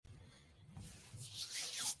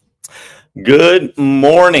Good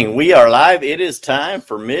morning. We are live. It is time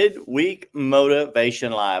for Midweek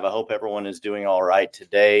Motivation Live. I hope everyone is doing all right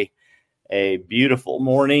today. A beautiful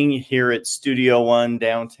morning here at Studio One,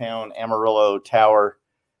 downtown Amarillo Tower,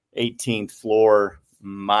 18th floor,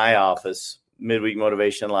 my office, Midweek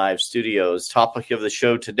Motivation Live Studios. Topic of the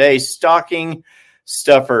show today, stocking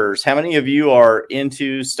stuffers. How many of you are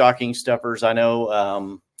into stocking stuffers? I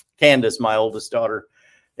know Candace, my oldest daughter,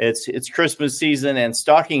 It's Christmas season, and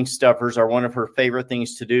stocking stuffers are one of her favorite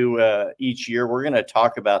things to do each year. We're going to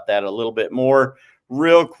talk about that a little bit more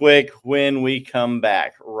real quick when we come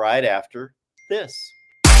back right after this.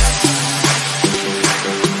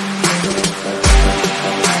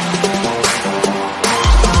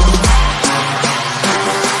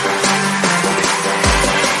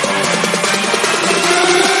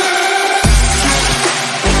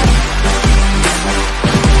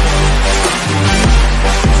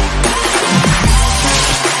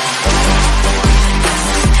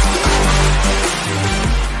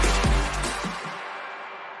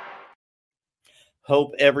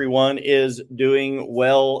 Hope everyone is doing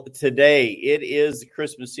well today. It is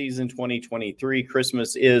Christmas season 2023.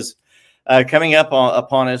 Christmas is coming up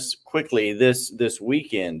upon us quickly. This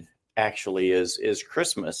weekend actually is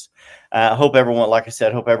Christmas. Hope everyone, like I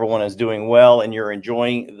said, hope everyone is doing well and you're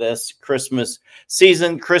enjoying this Christmas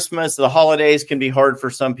season. Christmas, the holidays can be hard for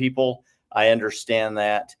some people. I understand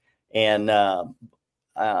that, and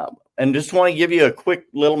just want to give you a quick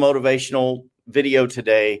little motivational video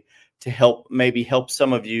today to help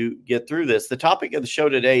some of you get through this. The topic of the show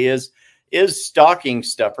today is stocking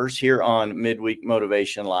stuffers here on Midweek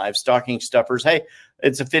Motivation Live. Stocking stuffers. Hey,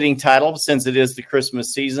 it's a fitting title since it is the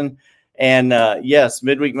Christmas season. And yes,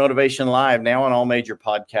 Midweek Motivation Live now on all major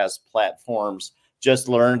podcast platforms. Just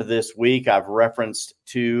learned this week, I've referenced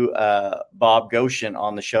to Bob Goshen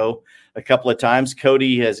on the show a couple of times.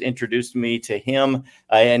 Cody has introduced me to him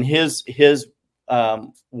and his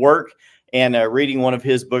work. And reading one of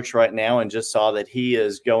his books right now, and just saw that he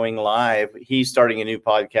is going live. He's starting a new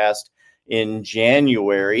podcast in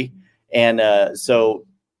January. And so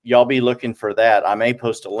y'all be looking for that. I may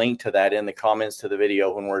post a link to that in the comments to the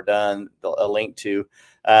video when we're done, a link to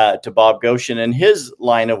Bob Goshen and his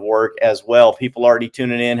line of work as well. People already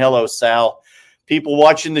tuning in. Hello, Sal. People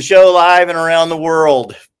watching the show live and around the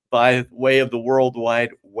world by way of the World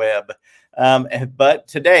Wide Web. But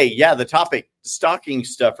today, the topic, stocking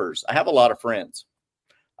stuffers. I have a lot of friends.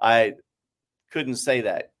 I couldn't say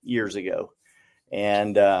that years ago.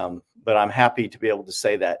 And, but I'm happy to be able to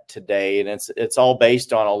say that today. And it's all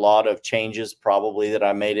based on a lot of changes probably that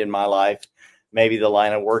I made in my life, maybe the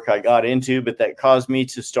line of work I got into, but that caused me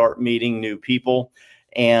to start meeting new people.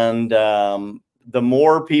 And, the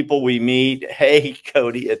more people we meet, hey,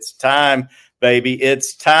 Cody, it's time, baby.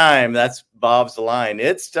 It's time. That's Bob's line.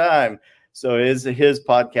 It's time. So his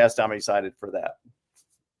podcast, I'm excited for that.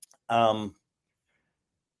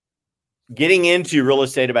 Getting into real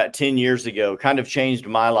estate about 10 years ago kind of changed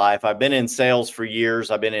my life. I've been in sales for years.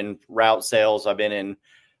 I've been in route sales. I've been in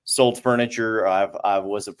sold furniture. I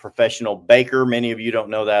was a professional baker. Many of you don't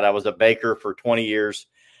know that. I was a baker for 20 years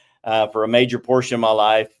for a major portion of my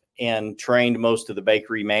life, and trained most of the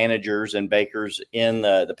bakery managers and bakers in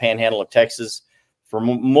the panhandle of Texas for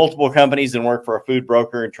multiple companies, and worked for a food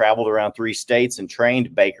broker and traveled around 3 states and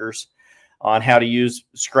trained bakers on how to use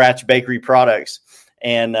scratch bakery products.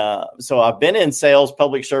 And so I've been in sales,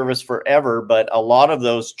 public service forever, but a lot of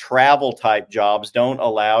those travel type jobs don't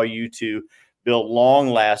allow you to build long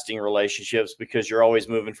lasting relationships because you're always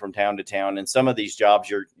moving from town to town. And some of these jobs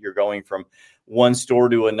you're going from one store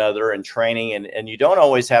to another and training, and you don't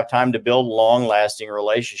always have time to build long lasting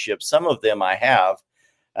relationships. Some of them I have.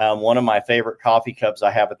 One of my favorite coffee cups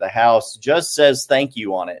I have at the house just says thank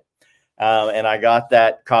you on it. And I got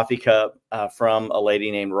that coffee cup from a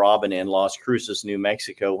lady named Robin in Las Cruces, New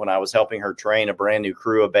Mexico, when I was helping her train a brand new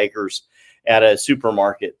crew of bakers at a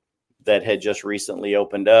supermarket that had just recently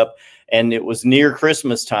opened up. And it was near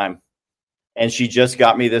Christmas time. And she just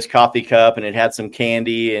got me this coffee cup, and it had some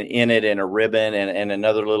candy in it and a ribbon and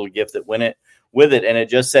another little gift that went with it. And it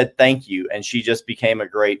just said thank you. And she just became a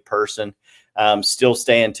great person. Still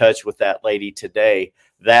stay in touch with that lady today.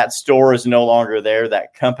 That store is no longer there.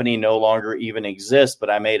 That company no longer even exists, but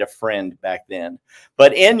I made a friend back then.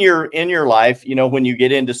 But in your life, when you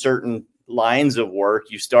get into certain lines of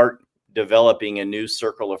work, you start developing a new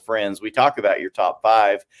circle of friends. We talk about your top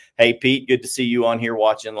 5. Hey, Pete, good to see you on here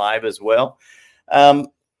watching live as well.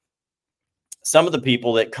 Some of the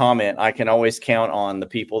people that comment, I can always count on the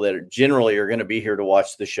people that generally are going to be here to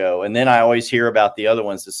watch the show. And then I always hear about the other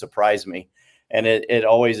ones that surprise me. And it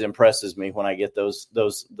always impresses me when I get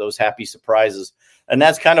those happy surprises. And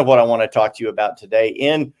that's kind of what I want to talk to you about today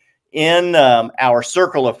in our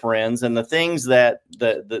circle of friends and the things that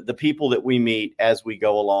the people that we meet as we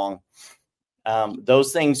go along.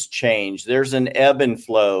 Those things change. There's an ebb and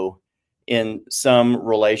flow in some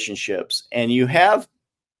relationships, and you have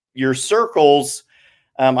your circles.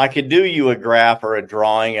 I could do you a graph or a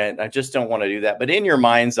drawing. I just don't want to do that. But in your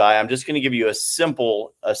mind's eye, I'm just going to give you a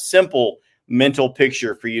simple mental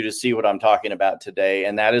picture for you to see what I'm talking about today.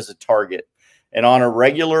 And that is a target. And on a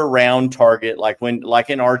regular round target, like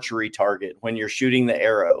an archery target, when you're shooting the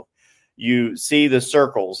arrow, you see the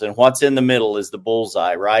circles, and what's in the middle is the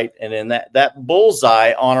bullseye, right? And in that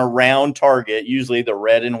bullseye on a round target, usually the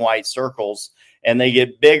red and white circles, and they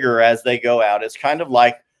get bigger as they go out. It's kind of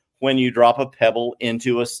like when you drop a pebble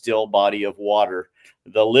into a still body of water.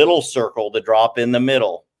 The little circle, the drop in the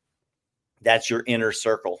middle, that's your inner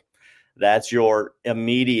circle. That's your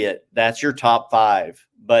immediate, that's your top 5.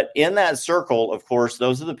 But in that circle, of course,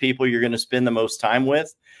 those are the people you're going to spend the most time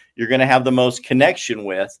with. You're going to have the most connection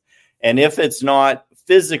with. And if it's not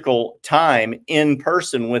physical time in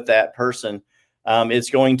person with that person, it's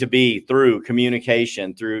going to be through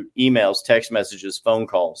communication, through emails, text messages, phone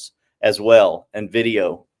calls as well, and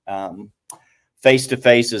video,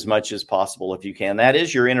 face-to-face as much as possible if you can. That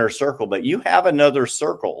is your inner circle, but you have another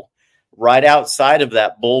circle right outside of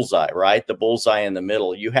that bullseye, right? The bullseye in the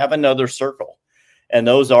middle. You have another circle. And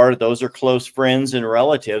those are close friends and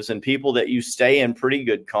relatives and people that you stay in pretty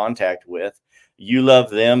good contact with. You love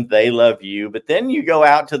them, they love you. But then you go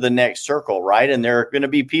out to the next circle, right? And there are going to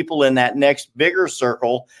be people in that next bigger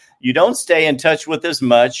circle you don't stay in touch with as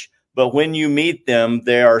much, but when you meet them,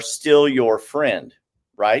 they are still your friend,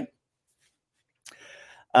 right?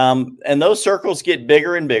 And those circles get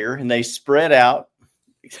bigger and bigger, and they spread out.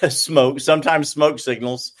 Sometimes smoke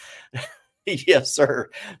signals. Yes, sir.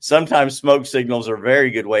 Sometimes smoke signals are a very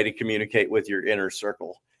good way to communicate with your inner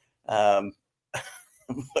circle. I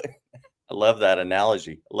love that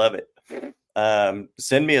analogy. Love it.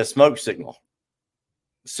 Send me a smoke signal.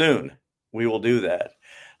 Soon we will do that.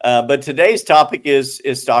 But today's topic is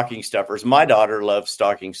stocking stuffers. My daughter loves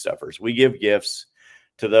stocking stuffers. We give gifts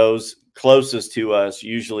to those closest to us.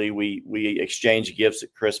 Usually we exchange gifts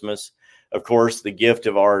at Christmas. Of course, the gift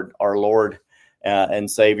of our Lord and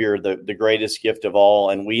Savior, the greatest gift of all.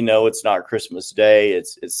 And we know it's not Christmas Day.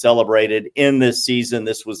 It's celebrated in this season.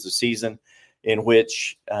 This was the season in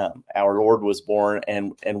which our Lord was born,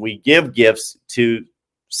 and we give gifts to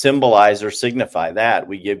symbolize or signify that.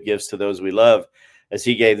 We give gifts to those we love as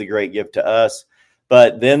he gave the great gift to us.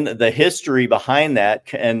 But then the history behind that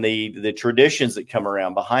and the traditions that come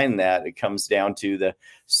around behind that, it comes down to the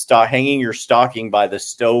hanging your stocking by the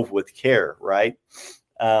stove with care, right?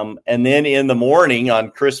 And then in the morning,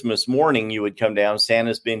 on Christmas morning, you would come down.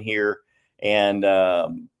 Santa's been here, and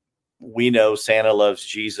we know Santa loves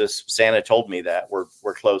Jesus. Santa told me that.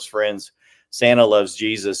 We're close friends. Santa loves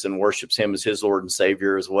Jesus and worships him as his Lord and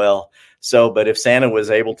Savior as well. So, but if Santa was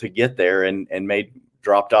able to get there and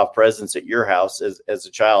dropped off presents at your house as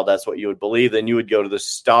a child, that's what you would believe, then you would go to the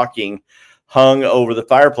stocking hung over the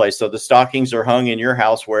fireplace. So the stockings are hung in your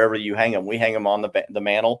house wherever you hang them. We hang them on the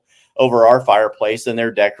mantle over our fireplace, and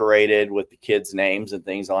they're decorated with the kids' names and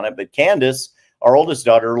things on it. But Candace, our oldest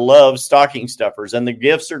daughter, loves stocking stuffers, and the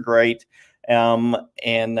gifts are great.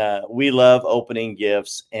 We love opening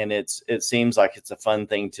gifts, and it seems like it's a fun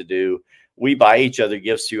thing to do. We buy each other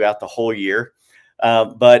gifts throughout the whole year,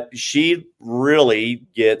 but she really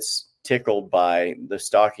gets tickled by the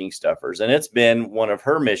stocking stuffers, and it's been one of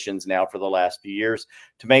her missions now for the last few years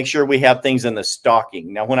to make sure we have things in the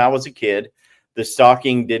stocking. Now, when I was a kid, the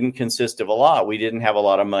stocking didn't consist of a lot. We didn't have a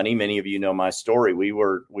lot of money. Many of you know my story. We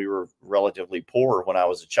were relatively poor when I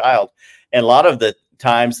was a child. And a lot of the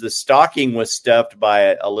times the stocking was stuffed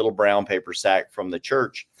by a little brown paper sack from the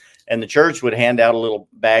church. And the church would hand out a little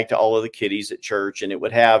bag to all of the kiddies at church. And it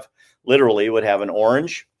would have an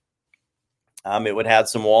orange. It would have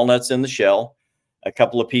some walnuts in the shell, a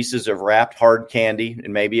couple of pieces of wrapped hard candy,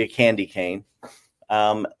 and maybe a candy cane.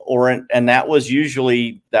 And that was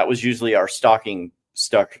usually our stocking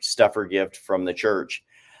stuffer gift from the church.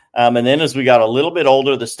 And then as we got a little bit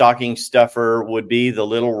older, the stocking stuffer would be the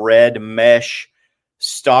little red mesh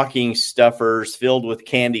stocking stuffers filled with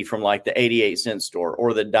candy from like the 88-cent store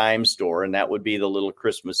or the dime store. And that would be the little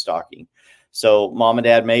Christmas stocking. So mom and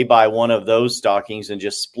dad may buy one of those stockings and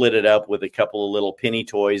just split it up with a couple of little penny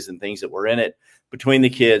toys and things that were in it between the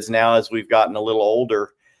kids. Now, as we've gotten a little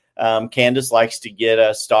older, Candace likes to get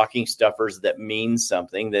us stocking stuffers that mean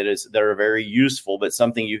something, that are very useful, but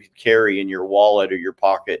something you could carry in your wallet or your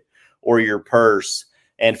pocket or your purse.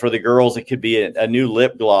 And for the girls, it could be a new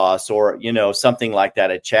lip gloss or, something like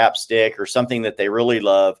that, a chapstick or something that they really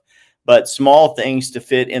love, but small things to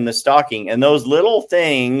fit in the stocking. And those little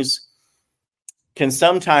things can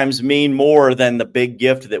sometimes mean more than the big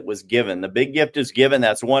gift that was given. The big gift is given.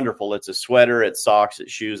 That's wonderful. It's a sweater, it's socks,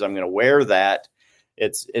 it's shoes. I'm going to wear that.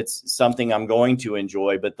 It's something I'm going to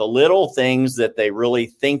enjoy. But the little things that they really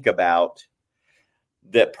think about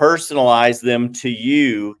that personalize them to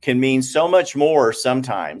you can mean so much more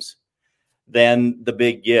sometimes than the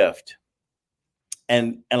big gift.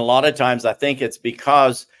 And a lot of times I think it's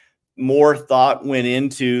because more thought went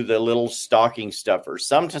into the little stocking stuffers.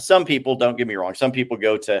 Some people, don't get me wrong, some people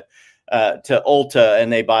go to Ulta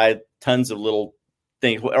and they buy tons of little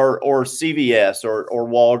things, or CVS or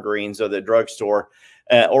Walgreens or the drugstore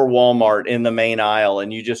or Walmart in the main aisle,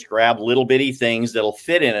 and you just grab little bitty things that'll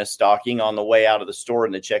fit in a stocking on the way out of the store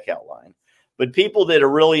in the checkout line. But people that are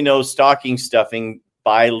really know stocking stuffing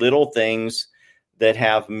buy little things that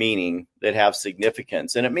have meaning, that have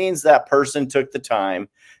significance. And it means that person took the time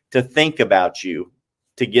to think about you,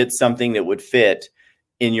 to get something that would fit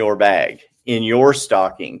in your bag, in your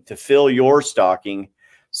stocking, to fill your stocking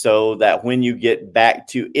so that when you get back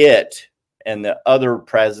to it and the other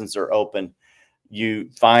presents are open, you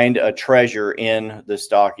find a treasure in the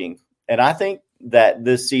stocking. And I think that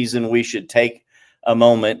this season we should take a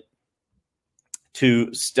moment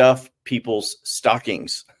to stuff people's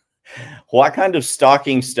stockings. What kind of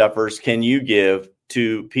stocking stuffers can you give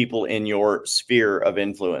to people in your sphere of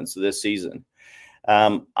influence this season?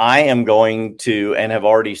 I am going to, and have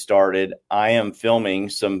already started, I am filming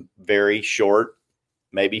some very short,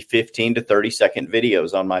 maybe 15 to 30 second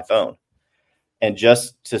videos on my phone. And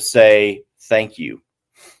just to say thank you.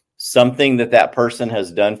 Something that person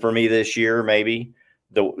has done for me this year, maybe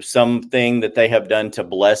something that they have done to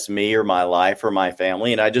bless me or my life or my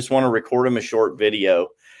family. And I just want to record them a short video.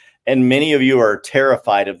 And many of you are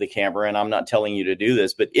terrified of the camera, and I'm not telling you to do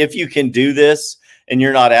this, but if you can do this and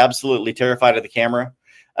you're not absolutely terrified of the camera,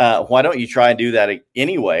 why don't you try and do that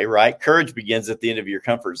anyway, right? Courage begins at the end of your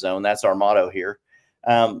comfort zone. That's our motto here.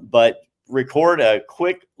 But record a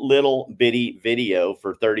quick little bitty video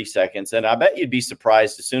for 30 seconds. And I bet you'd be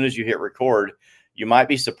surprised as soon as you hit record, you might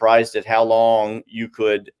be surprised at how long you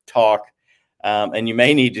could talk. And you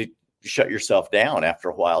may need to shut yourself down after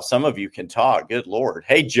a while. Some of you can talk. Good Lord.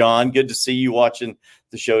 Hey, John, good to see you watching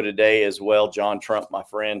the show today as well. John Trump, my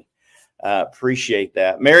friend. Appreciate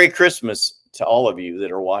that. Merry Christmas to all of you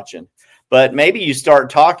that are watching. But maybe you start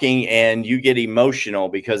talking and you get emotional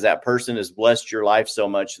because that person has blessed your life so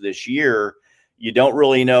much this year. You don't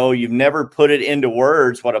really know. You've never put it into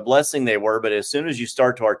words what a blessing they were. But as soon as you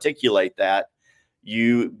start to articulate that,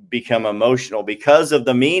 you become emotional because of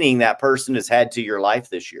the meaning that person has had to your life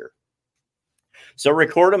this year. So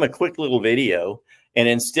record them a quick little video. And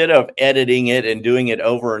instead of editing it and doing it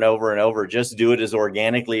over and over and over, just do it as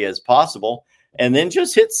organically as possible. And then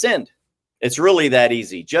just hit send. It's really that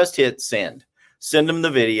easy. Just hit send. Send them the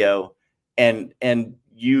video. And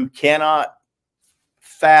you cannot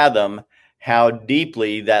fathom how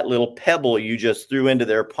deeply that little pebble you just threw into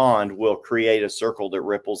their pond will create a circle that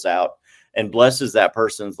ripples out and blesses that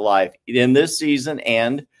person's life in this season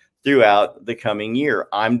and throughout the coming year.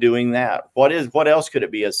 I'm doing that. What else could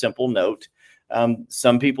it be? A simple note.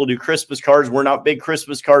 Some people do Christmas cards. We're not big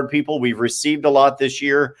Christmas card people. We've received a lot this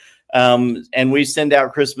year. And we send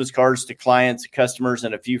out Christmas cards to clients, customers,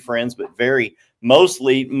 and a few friends, but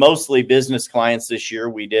mostly business clients this year.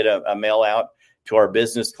 We did a mail out to our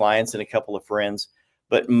business clients and a couple of friends,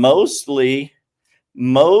 but mostly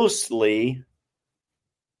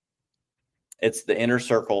it's the inner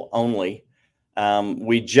circle only.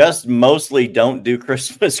 We just mostly don't do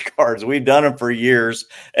Christmas cards. We've done them for years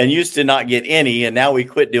and used to not get any. And now we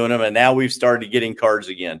quit doing them. And now we've started getting cards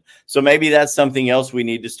again. So maybe that's something else we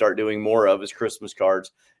need to start doing more of is Christmas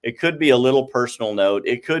cards. It could be a little personal note.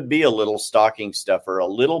 It could be a little stocking stuffer, a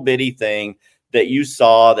little bitty thing that you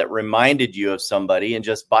saw that reminded you of somebody, and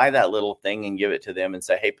just buy that little thing and give it to them and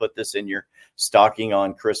say, hey, put this in your stocking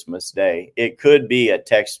on Christmas Day. It could be a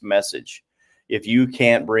text message. If you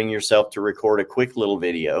can't bring yourself to record a quick little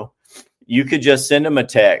video, you could just send them a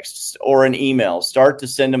text or an email. Start to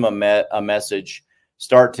send them a message.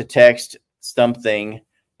 Start to text something,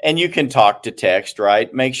 and you can talk to text,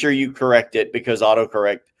 right? Make sure you correct it because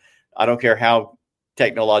autocorrect, I don't care how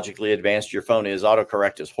technologically advanced your phone is,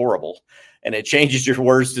 autocorrect is horrible. And it changes your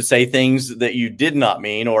words to say things that you did not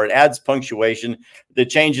mean, or it adds punctuation that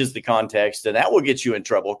changes the context, and that will get you in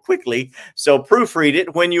trouble quickly. So proofread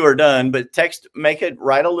it when you are done, but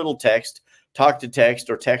write a little text, talk to text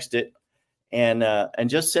or text it, and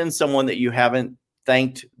just send someone that you haven't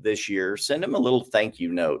thanked this year, send them a little thank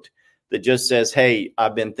you note that just says, hey,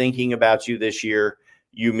 I've been thinking about you this year.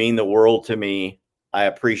 You mean the world to me. I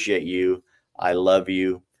appreciate you. I love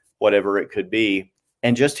you, whatever it could be.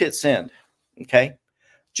 And just hit send. Okay.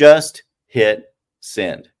 Just hit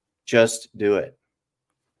send. Just do it.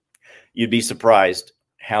 You'd be surprised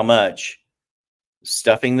how much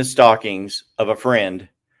stuffing the stockings of a friend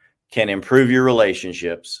can improve your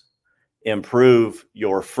relationships, improve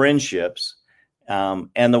your friendships,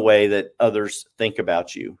 and the way that others think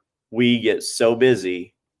about you. We get so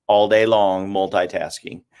busy all day long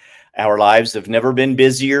multitasking. Our lives have never been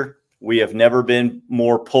busier. We have never been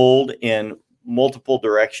more pulled in multiple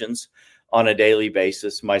directions on a daily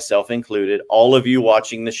basis, myself included. All of you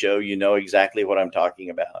watching the show, you know exactly what I'm talking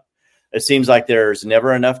about. It seems like there's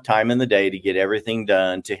never enough time in the day to get everything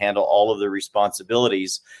done, to handle all of the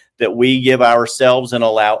responsibilities that we give ourselves and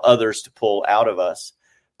allow others to pull out of us.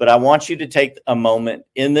 But I want you to take a moment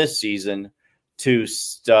in this season to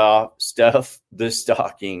stuff the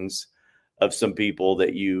stockings of some people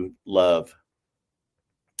that you love.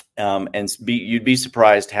 You'd be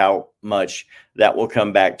surprised how much that will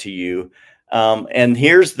come back to you. And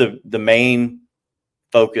here's the main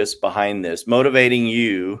focus behind this: motivating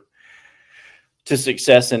you to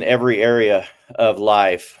success in every area of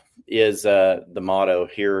life is the motto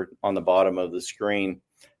here on the bottom of the screen.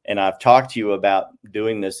 And I've talked to you about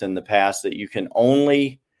doing this in the past, that you can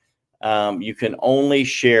only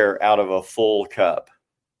share out of a full cup,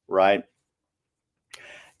 right?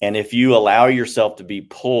 And if you allow yourself to be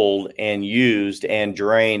pulled and used and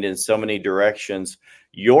drained in so many directions,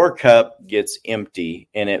 your cup gets empty,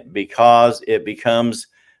 and it becomes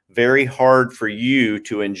very hard for you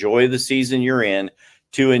to enjoy the season you're in,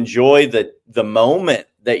 to enjoy the moment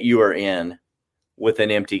that you are in with an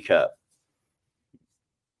empty cup.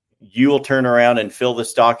 You will turn around and fill the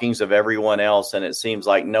stockings of everyone else, and it seems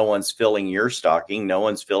like no one's filling your stocking, no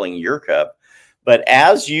one's filling your cup. But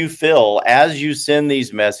as you send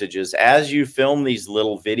these messages, as you film these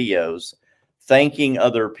little videos, thanking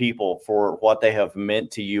other people for what they have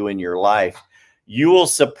meant to you in your life, you will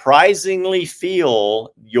surprisingly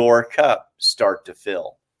feel your cup start to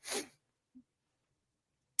fill.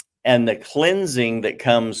 And the cleansing that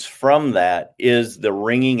comes from that is the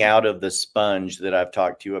wringing out of the sponge that I've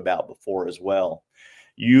talked to you about before as well.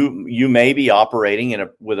 You may be operating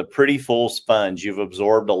with a pretty full sponge. You've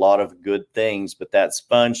absorbed a lot of good things, but that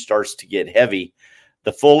sponge starts to get heavy.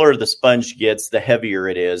 The fuller the sponge gets, the heavier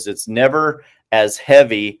it is. It's never as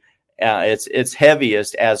heavy. It's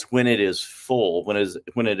heaviest as when it is full,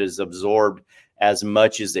 when it is absorbed as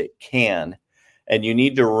much as it can. And you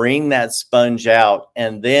need to wring that sponge out.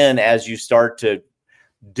 And then as you start to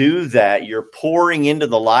do that, you're pouring into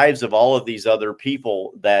the lives of all of these other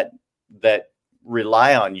people that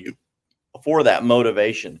rely on you for that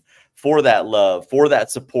motivation, for that love, for that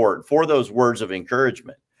support, for those words of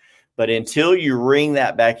encouragement. But until you wring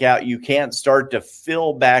that back out, you can't start to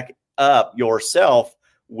fill back up yourself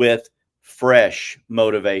with fresh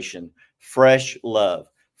motivation, fresh love,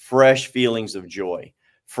 fresh feelings of joy,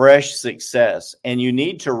 fresh success. And you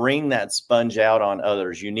need to wring that sponge out on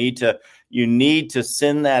others. You need to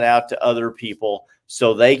send that out to other people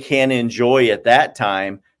so they can enjoy at that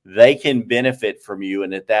time. They can benefit from you.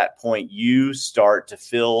 And at that point, you start to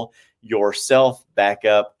fill yourself back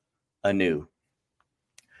up anew.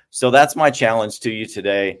 So that's my challenge to you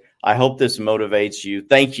today. I hope this motivates you.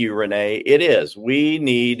 Thank you, Renee. It is. We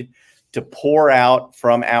need to pour out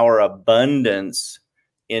from our abundance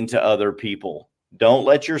into other people. Don't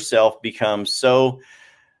let yourself become so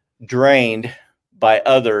drained by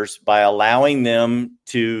others by allowing them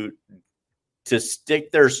to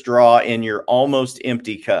stick their straw in your almost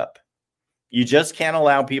empty cup. You just can't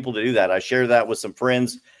allow people to do that. I shared that with some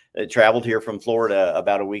friends that traveled here from Florida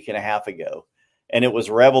about a week and a half ago. And it was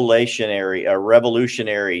revolutionary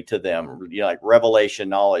to them, like revelation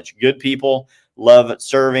knowledge. Good people love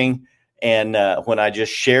serving. And when I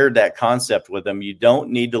just shared that concept with them, you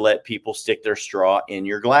don't need to let people stick their straw in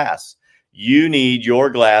your glass. You need your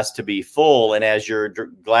glass to be full. And as your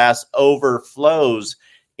glass overflows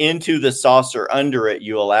into the saucer under it,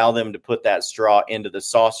 you allow them to put that straw into the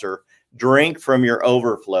saucer. Drink from your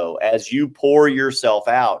overflow as you pour yourself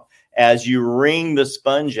out, as you wring the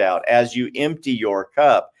sponge out, as you empty your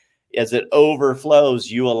cup, as it overflows,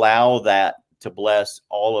 you allow that to bless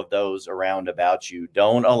all of those around about you.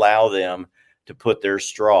 Don't allow them to put their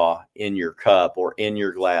straw in your cup or in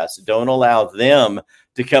your glass. Don't allow them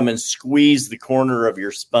to come and squeeze the corner of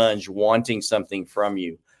your sponge wanting something from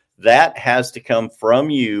you. That has to come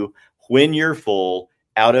from you when you're full,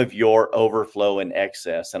 out of your overflow and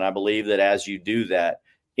excess. And I believe that as you do that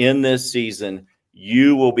in this season,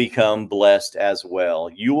 you will become blessed as well.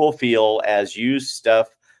 You will feel, as you stuff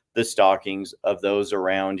the stockings of those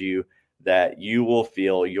around you, that you will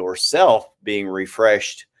feel yourself being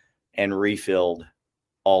refreshed and refilled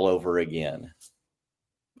all over again.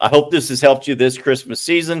 I hope this has helped you this Christmas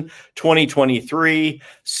season, 2023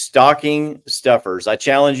 stocking stuffers. I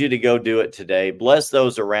challenge you to go do it today. Bless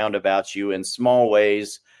those around about you in small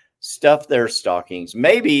ways. Stuff their stockings.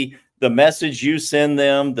 Maybe the message you send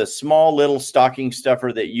them, the small little stocking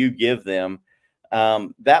stuffer that you give them,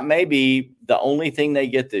 that may be the only thing they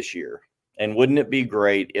get this year. And wouldn't it be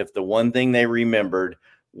great if the one thing they remembered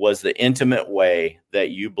was the intimate way that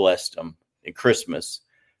you blessed them in Christmas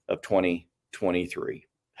of 2023?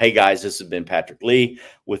 Hey guys, this has been Patrick Lee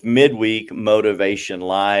with Midweek Motivation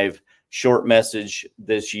Live. Short message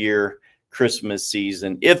this year, Christmas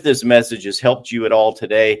season. If this message has helped you at all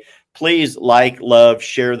today, please like, love,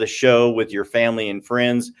 share the show with your family and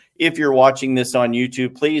friends. If you're watching this on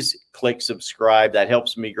YouTube, please click subscribe. That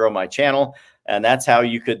helps me grow my channel. And that's how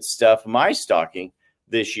you could stuff my stocking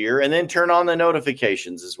this year. And then turn on the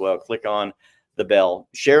notifications as well. Click on the bell.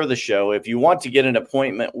 Share the show. If you want to get an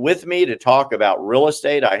appointment with me to talk about real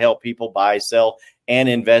estate, I help people buy, sell, and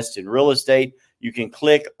invest in real estate. You can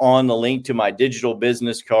click on the link to my digital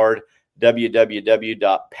business card,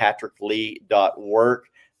 www.patricklee.work.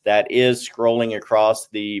 That is scrolling across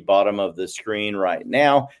the bottom of the screen right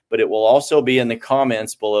now, but it will also be in the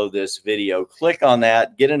comments below this video. Click on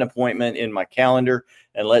that, get an appointment in my calendar,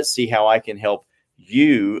 and let's see how I can help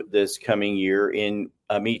you this coming year in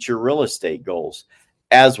meet your real estate goals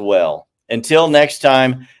as well. Until next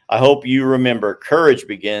time, I hope you remember courage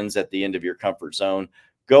begins at the end of your comfort zone.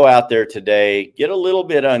 Go out there today, get a little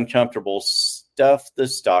bit uncomfortable, stuff the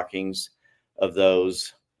stockings of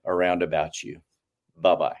those around about you.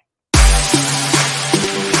 Bye-bye.